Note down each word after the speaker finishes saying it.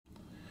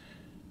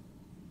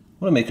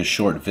I want to make a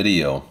short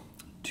video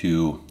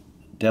to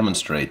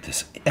demonstrate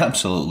this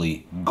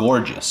absolutely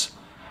gorgeous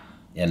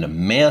and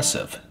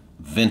massive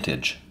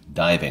vintage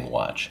diving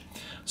watch.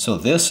 So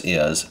this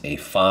is a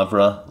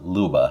Favre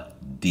Leuba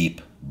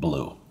Deep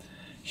Blue.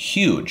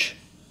 Huge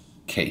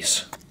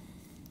case.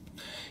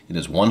 It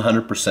is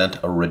 100%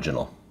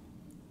 original.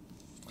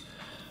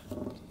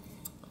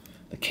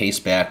 The case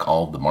back,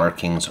 all of the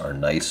markings are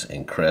nice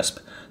and crisp.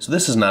 So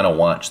this is not a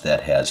watch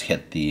that has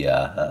hit the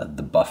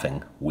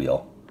buffing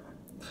wheel.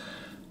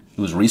 It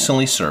was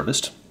recently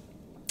serviced.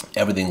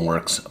 Everything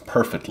works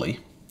perfectly.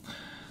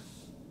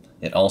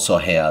 It also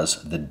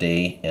has the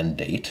day and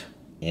date,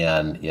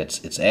 and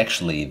it's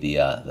actually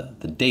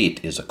the date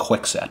is a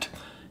quick set,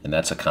 and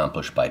that's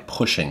accomplished by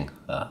pushing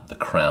the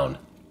crown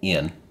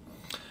in.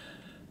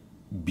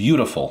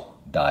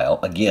 Beautiful dial,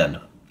 again,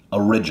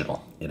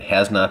 original. It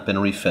has not been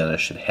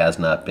refinished. It has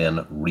not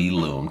been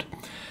reloomed.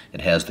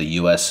 It has the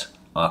U.S.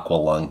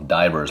 Aqualung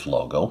Divers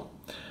logo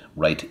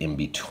right in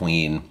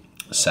between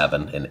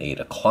 7 and 8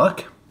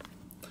 o'clock.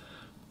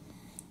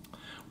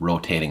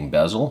 Rotating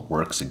bezel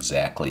works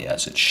exactly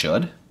as it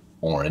should,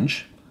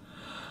 orange.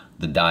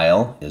 The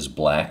dial is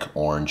black,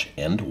 orange,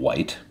 and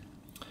white.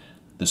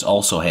 This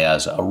also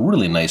has a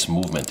really nice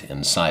movement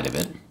inside of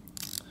it.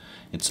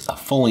 It's a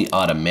fully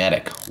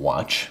automatic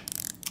watch,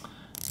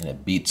 and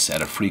it beats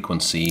at a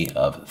frequency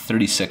of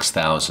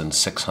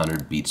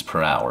 36,600 beats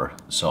per hour,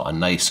 so a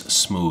nice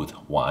smooth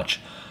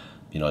watch.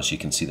 As you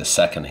can see, the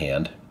second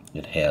hand,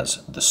 it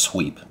has the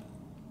sweep.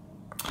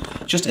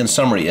 Just in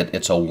summary,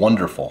 it's a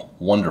wonderful,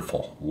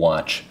 wonderful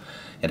watch.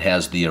 It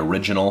has the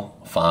original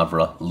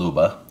Favre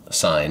Leuba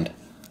signed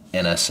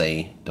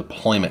NSA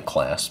deployment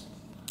class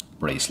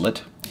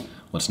bracelet.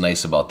 What's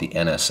nice about the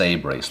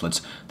NSA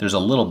bracelets, there's a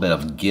little bit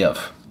of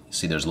give. You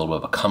see there's a little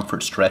bit of a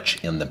comfort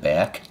stretch in the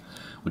back,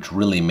 which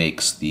really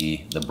makes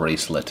the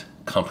bracelet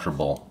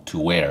comfortable to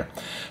wear.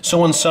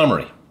 So in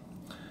summary,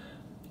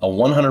 a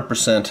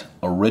 100%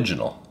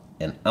 original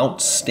and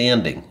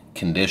outstanding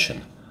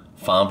condition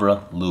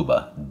Favre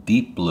Leuba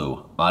Deep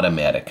Blue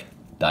automatic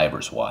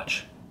diver's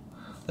watch.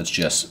 That's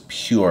just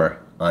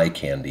pure eye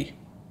candy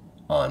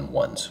on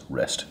one's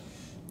wrist.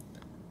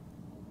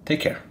 Take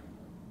care.